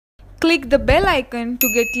Click the bell icon to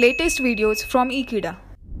get latest videos from Ekeeda.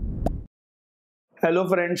 Hello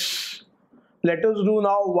friends, let us do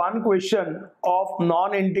now one question of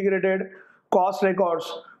non-integrated cost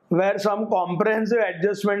records where some comprehensive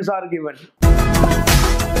adjustments are given.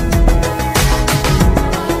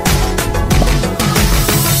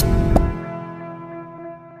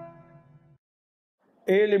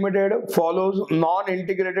 A Limited follows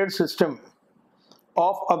non-integrated system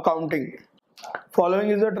of accounting. Following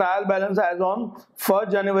is the trial balance as on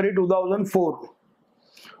 1st January 2004.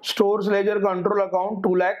 Stores ledger control account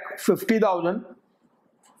 2,50,000.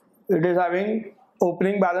 It is having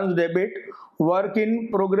opening balance debit. Work in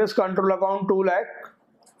progress control account 2 lakh.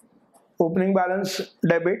 Opening balance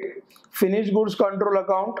debit. Finished goods control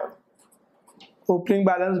account. Opening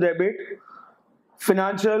balance debit.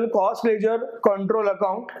 Financial cost ledger control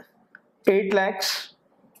account 8 lakhs.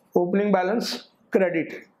 Opening balance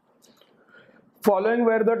credit. Following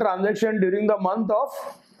were the transaction during the month of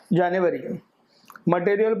January.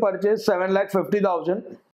 Material purchase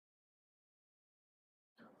 7,50,000.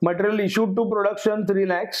 Material issued to production 3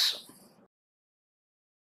 lakhs.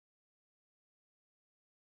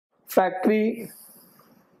 Factory,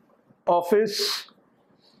 office,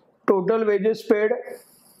 total wages paid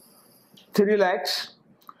 3 lakhs.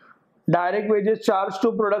 Direct wages charged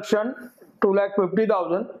to production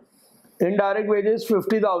 2,50,000. Indirect wages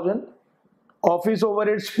 50,000. Office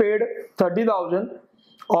overheads paid 30,000.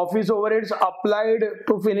 Office overheads applied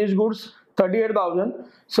to finished goods 38,000.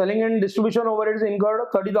 Selling and distribution overheads incurred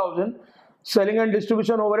 30,000. Selling and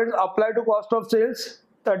distribution overheads applied to cost of sales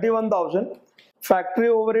 31,000. Factory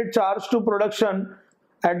overhead charged to production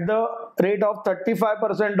at the rate of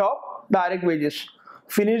 35% of direct wages.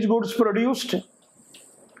 Finished goods produced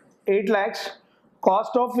 8 lakhs.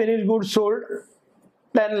 Cost of finished goods sold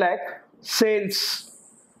 10 lakh. Sales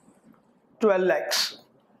 12 lakhs.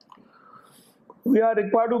 We are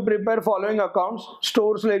required to prepare following accounts: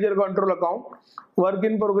 stores ledger control account, work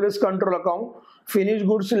in progress control account, finished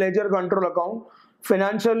goods ledger control account,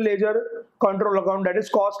 financial ledger control account, that is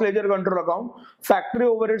cost ledger control account, factory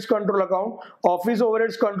overheads control account, office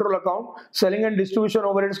overheads control account, selling and distribution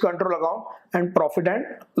overheads control account, and profit and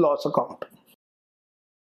loss account.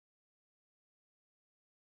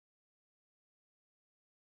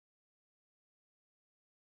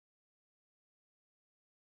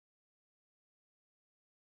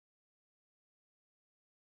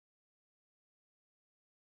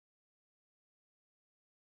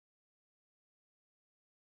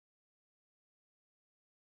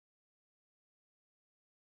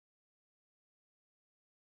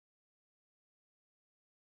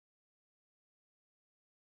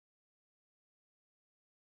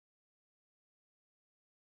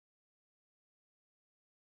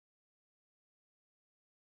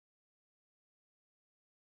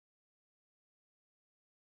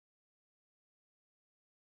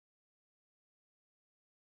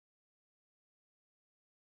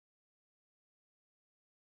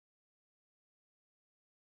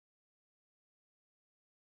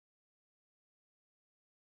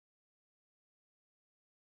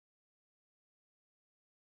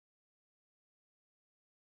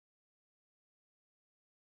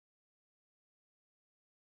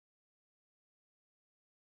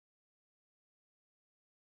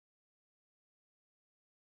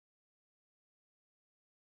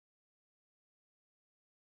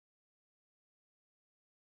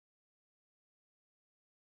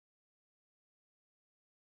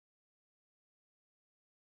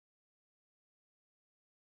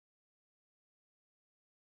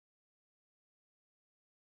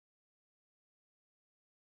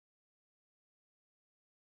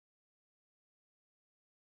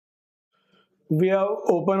 We have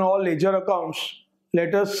opened all ledger accounts.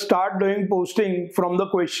 Let us start doing posting from the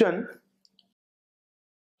question.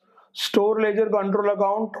 Store ledger control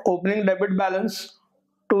account opening debit balance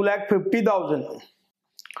 2,50,000.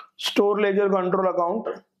 Store ledger control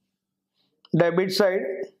account debit side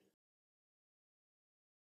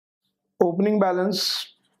opening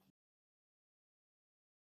balance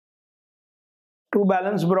to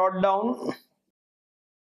balance brought down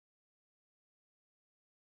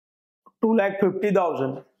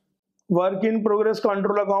 2,50,000. Work in progress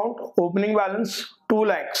control account opening balance 2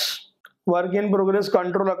 lakhs. Work in progress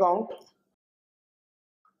control account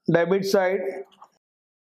debit side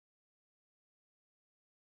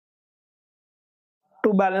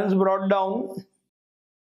to balance brought down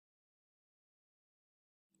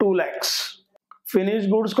 2 lakhs.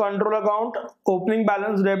 Finished goods control account opening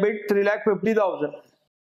balance debit 3,50,000.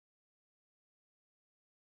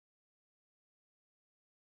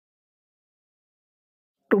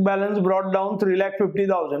 To balance brought down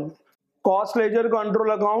 3,50,000. Cost ledger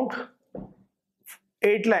control account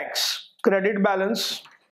 8 lakhs. Credit balance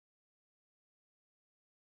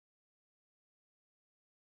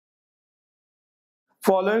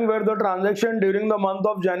following were the transaction during the month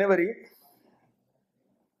of January.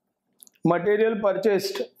 Material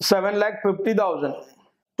purchased 7,50,000.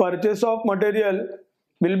 Purchase of material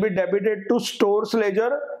will be debited to stores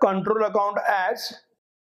ledger control account as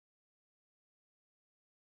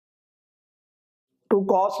to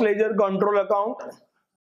cost ledger control account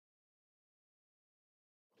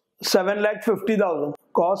 7,50,000.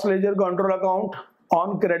 Cost ledger control account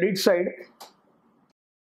on credit side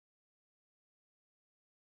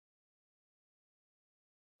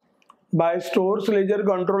by stores ledger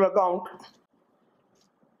control account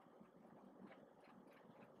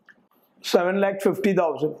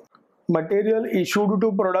 7,50,000. Material issued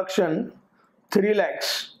to production 3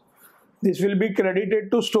 lakhs. This will be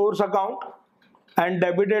credited to stores account and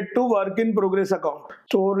debited to work in progress account.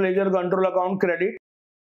 Store ledger control account credit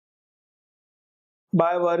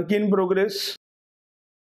by work in progress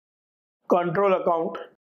control account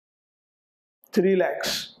 3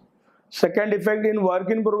 lakhs. Second effect in work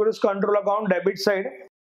in progress control account debit side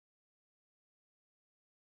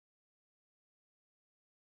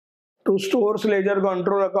to stores ledger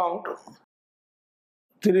control account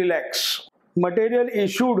 3 lakhs. Material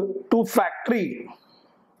issued to factory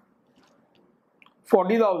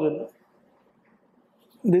 40,000.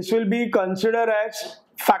 This will be considered as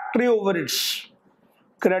factory overheads,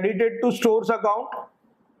 credited to stores account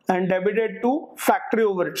and debited to factory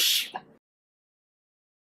overheads.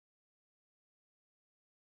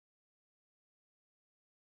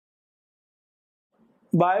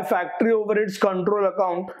 By factory overheads control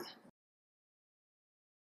account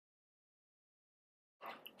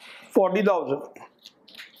 40,000.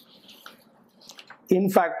 In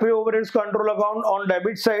factory overheads control account on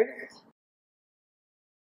debit side,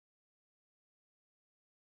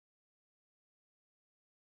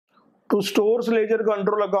 to stores ledger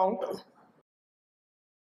control account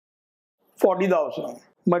 40,000.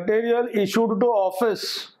 Material issued to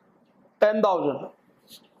office 10,000.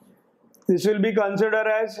 This will be considered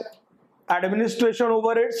as administration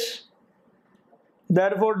overheads,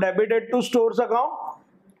 therefore debited to stores account,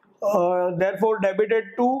 therefore debited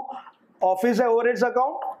to office overheads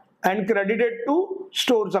account and credited to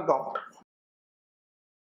stores account.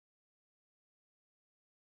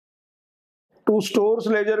 To stores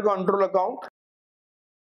ledger control account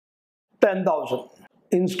 10,000.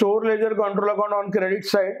 In store ledger control account on credit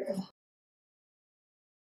side,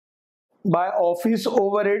 by office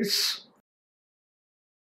overheads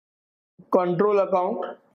control account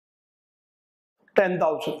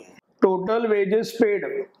 10,000. Total wages paid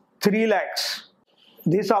 3 lakhs.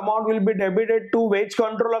 This amount will be debited to wage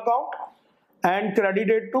control account and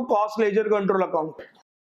credited to cost ledger control account.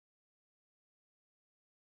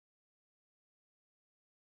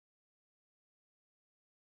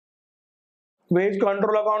 Wage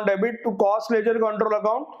control account debit to cost ledger control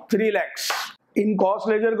account 3 lakhs. In cost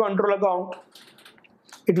ledger control account,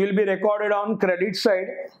 it will be recorded on credit side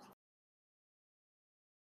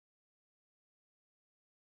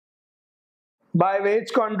by wage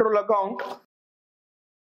control account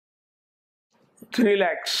 3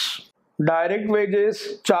 lakhs. Direct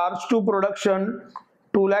wages charged to production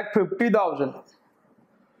 2,50,000.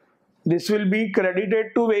 This will be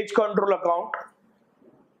credited to wage control account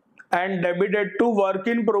and debited to work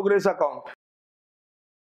in progress account.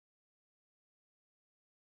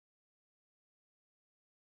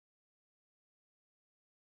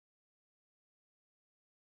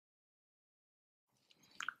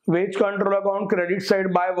 Wage control account credit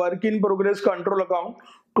side by work in progress control account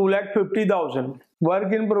 2,50,000.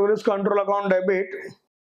 Work in progress control account debit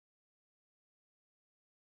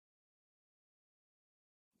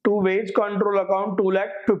to wage control account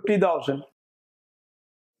 2,50,000.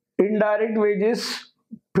 Indirect wages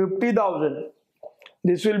 50,000.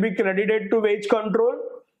 This will be credited to wage control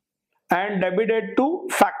and debited to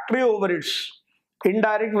factory overheads.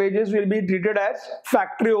 Indirect wages will be treated as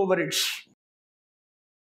factory overheads.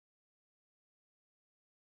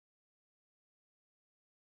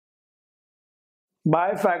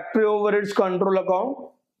 By factory overheads control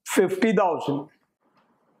account 50,000.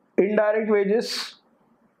 Indirect wages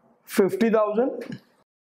 50,000.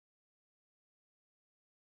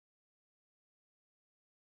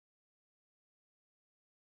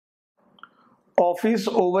 Office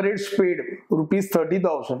overheads paid rupees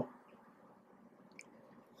 30,000.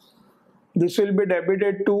 This will be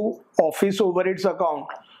debited to office overheads account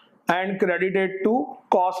and credited to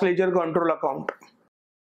cost ledger control account.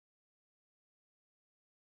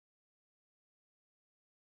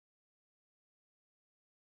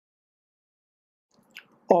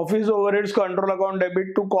 Office overheads control account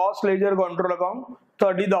debit to cost ledger control account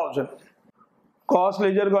 30,000. Cost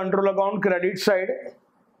ledger control account credit side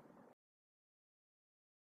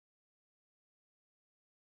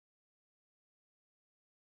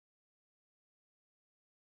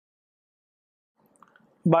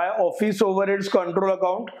by office overheads control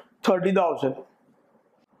account 30,000.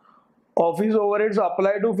 Office overheads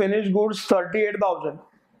apply to finished goods 38,000.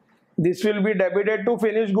 This will be debited to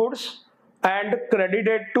finished goods and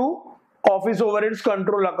credited to office overheads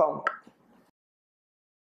control account.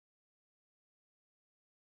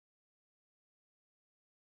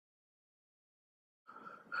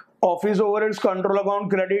 Office overheads control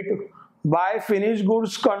account credit by finished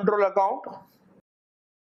goods control account.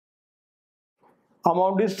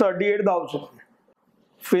 Amount is 38,000.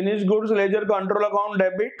 Finished goods ledger control account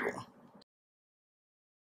debit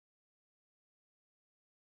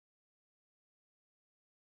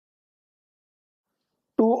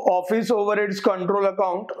to office overheads control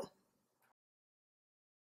account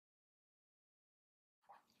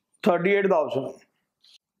 38,000.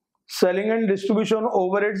 Selling and distribution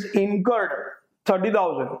overheads incurred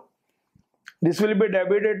 30,000. This will be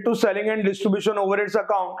debited to selling and distribution overheads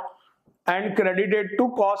account and credited to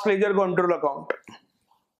cost ledger control account.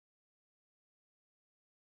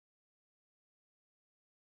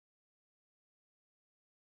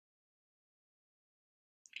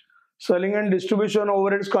 Selling and distribution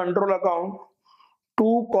overheads control account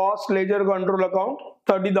to cost ledger control account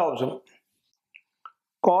 30,000.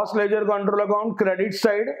 Cost ledger control account credit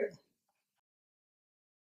side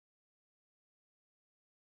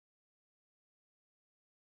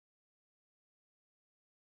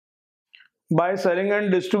by selling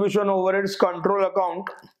and distribution overheads control account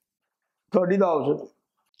 30,000.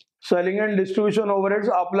 Selling and distribution overheads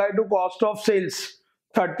apply to cost of sales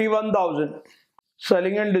 31,000.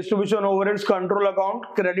 Selling and distribution overheads control account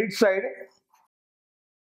credit side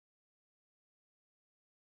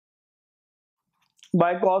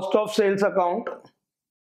by cost of sales account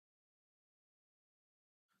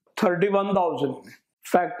 31,000.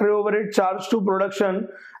 Factory overhead charged to production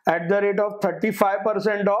at the rate of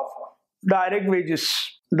 35% of direct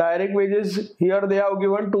wages. Direct wages here they have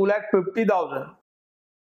given 2,50,000.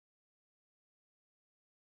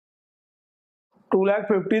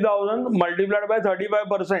 2,50,000 multiplied by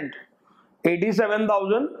 35%,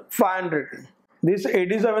 87,500. This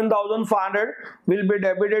 87,500 will be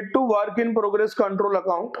debited to work in progress control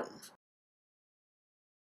account.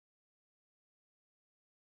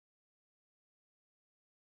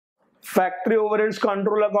 Factory overheads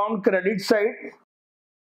control account credit side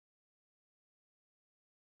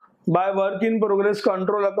by work in progress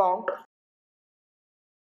control account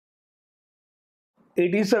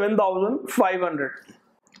 87,500.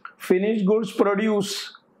 Finished goods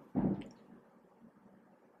produce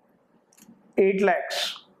 8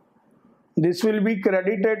 lakhs. This will be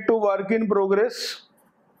credited to work in progress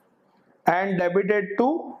and debited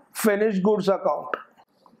to finished goods account.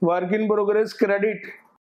 Work in progress credit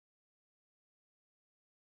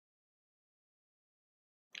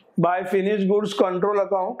by finished goods control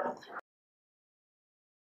account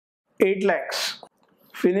 8 lakhs.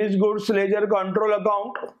 Finished goods ledger control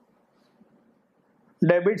account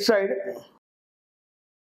debit side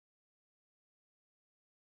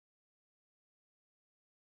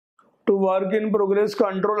to work in progress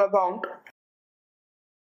control account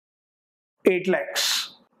 8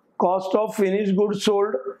 lakhs. Cost of finished goods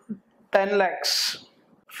sold 10 lakhs.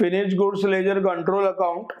 Finished goods ledger control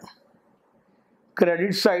account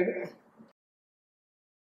credit side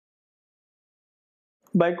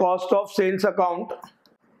by cost of sales account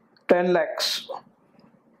 10 lakhs.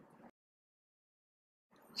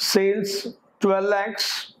 Sales 12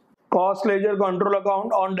 lakhs. Cost ledger control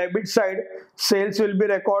account on debit side, sales will be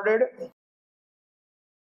recorded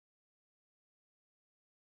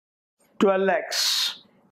 12 lakhs.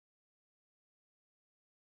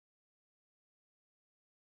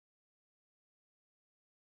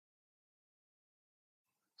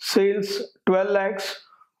 Sales 12 lakhs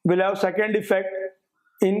will have second effect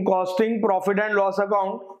in costing profit and loss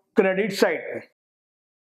account credit side.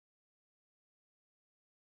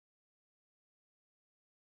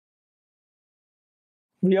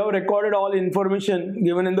 We have recorded all information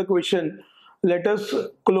given in the question. Let us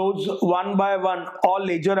close one by one all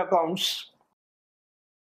ledger accounts.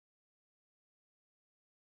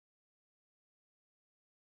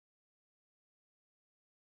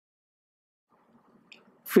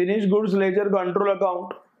 Finished goods ledger control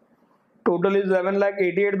account total is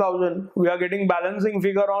 11,88,000. We are getting balancing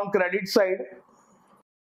figure on credit side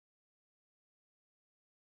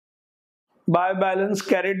by balance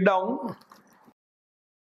carried down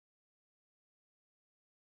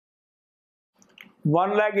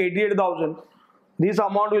 1,88,000. This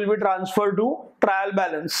amount will be transferred to trial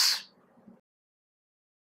balance.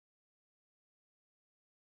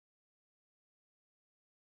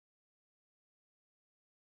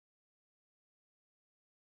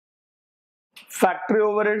 Factory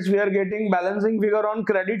overheads, we are getting balancing figure on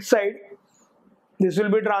credit side. This will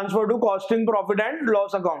be transferred to costing profit and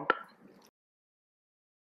loss account.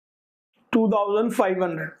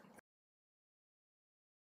 2,500.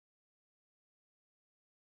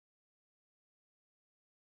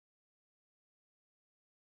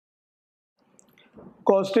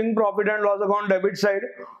 Costing profit and loss account debit side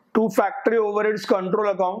to factory overheads control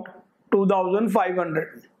account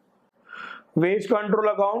 2,500. Wage control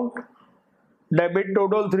account debit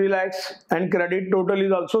total 3 lakhs and credit total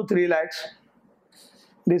is also 3 lakhs.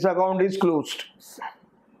 This account is closed.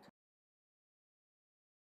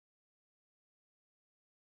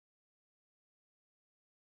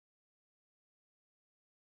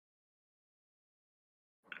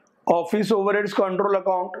 Office overheads control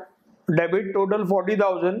account debit total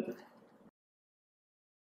 40,000.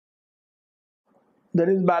 There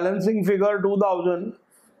is balancing figure 2,000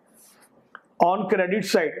 on credit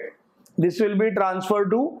side. This will be transferred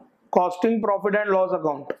to costing profit and loss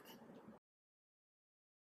account.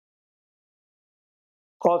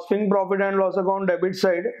 Costing profit and loss account debit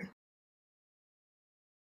side.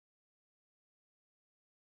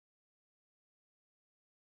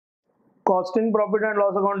 Costing profit and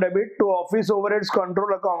loss account debit to office overheads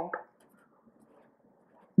control account.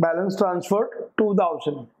 Balance transferred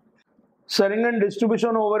 2,000. Selling and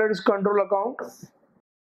distribution overheads control account.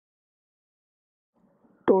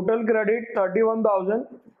 Total credit 31,000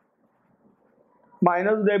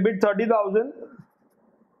 minus debit 30,000.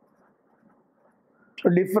 So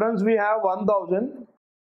difference we have 1,000.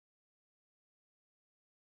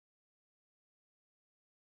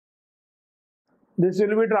 This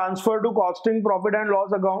will be transferred to costing profit and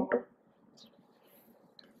loss account.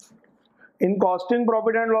 In costing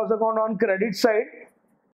profit and loss account on credit side,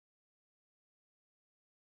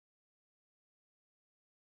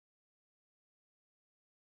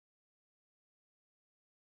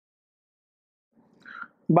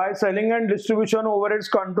 by selling and distribution overheads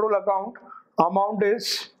control account, amount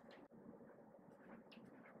is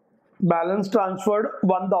balance transferred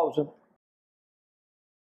 1,000.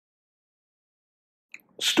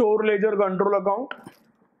 Store ledger control account.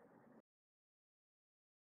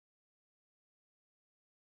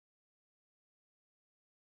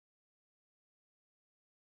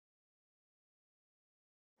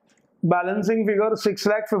 Balancing figure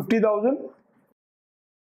 6,50,000.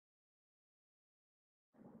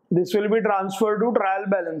 This will be transferred to trial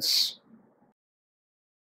balance.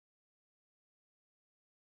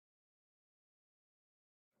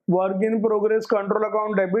 Work in progress control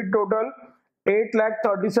account debit total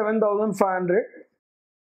 8,37,500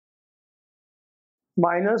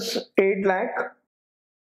 minus 8 lakh.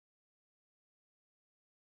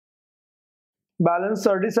 Balance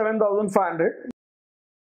 37,500.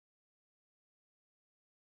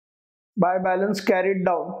 By balance carried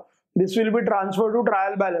down. This will be transferred to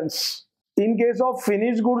trial balance. In case of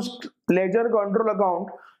finished goods ledger control account,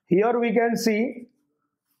 here we can see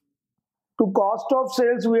to cost of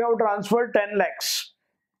sales we have transferred 10 lakhs.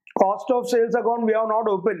 Cost of sales account we have not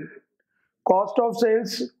opened. Cost of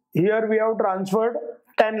sales here we have transferred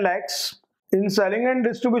 10 lakhs. In selling and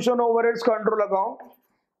distribution overheads control account,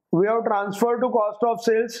 we have transferred to cost of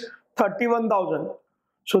sales 31,000.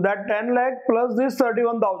 So that 10 lakh plus this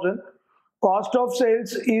 31,000. Cost of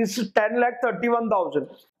sales is 10 lakh 31,000.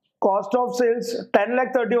 Cost of sales 10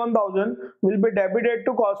 lakh 31,000 will be debited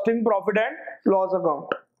to costing profit and loss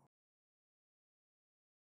account.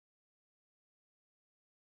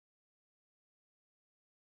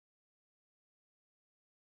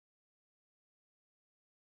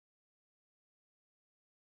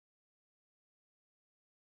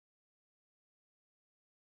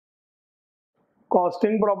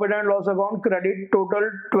 Costing profit and loss account credit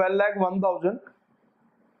total 12 lakh 1,000.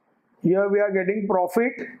 Here we are getting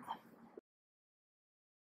profit.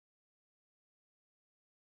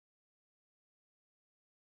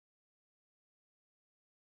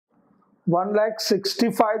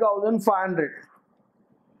 $1,65,500.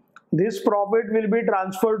 This profit will be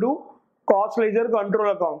transferred to cost ledger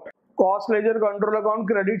control account. Cost ledger control account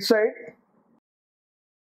credit side.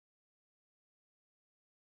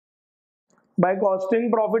 By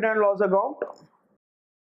costing profit and loss account,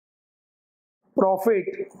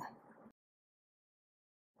 profit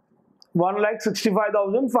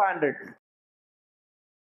 1,65,500.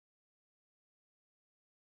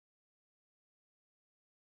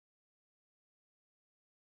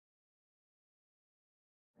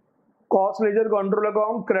 Cost ledger control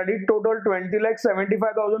account, credit total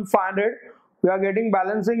 20,75,500. We are getting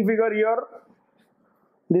balancing figure here.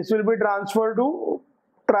 This will be transferred to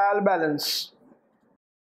trial balance.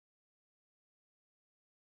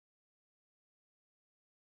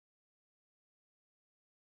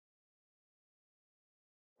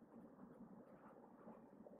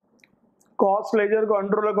 Cost ledger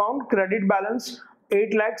control account, credit balance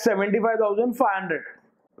 8,75,500.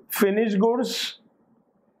 Finished goods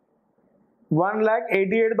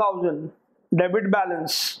 1,88,000. Debit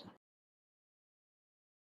balance.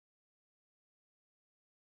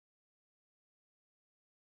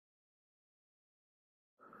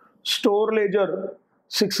 Store ledger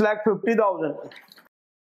 6,50,000.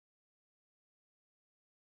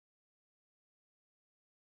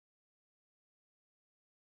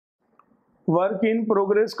 Work in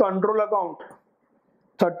progress control account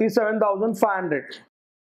 37,500.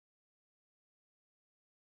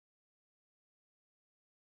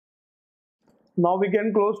 Now we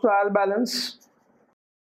can close trial balance.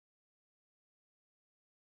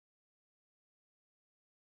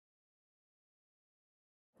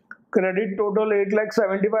 Credit total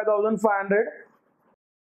 8,75,500.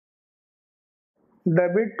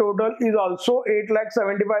 Debit total is also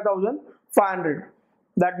 8,75,500.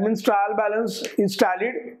 That means trial balance is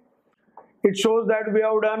tallied. It shows that we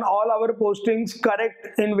have done all our postings correct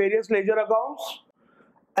in various ledger accounts,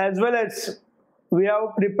 as well as we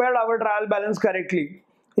have prepared our trial balance correctly.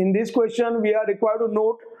 In this question, we are required to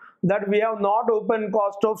note that we have not opened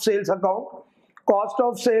cost of sales account. Cost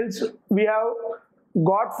of sales we have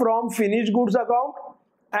got from finished goods account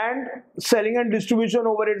and selling and distribution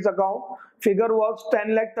overheads account. Figure was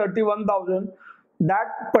 10,31,000.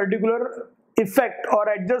 That particular effect or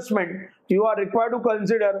adjustment you are required to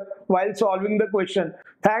consider while solving the question.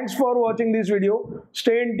 Thanks for watching this video.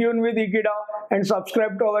 Stay in tune with Ekeeda and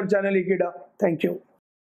subscribe to our channel Ekeeda. Thank you.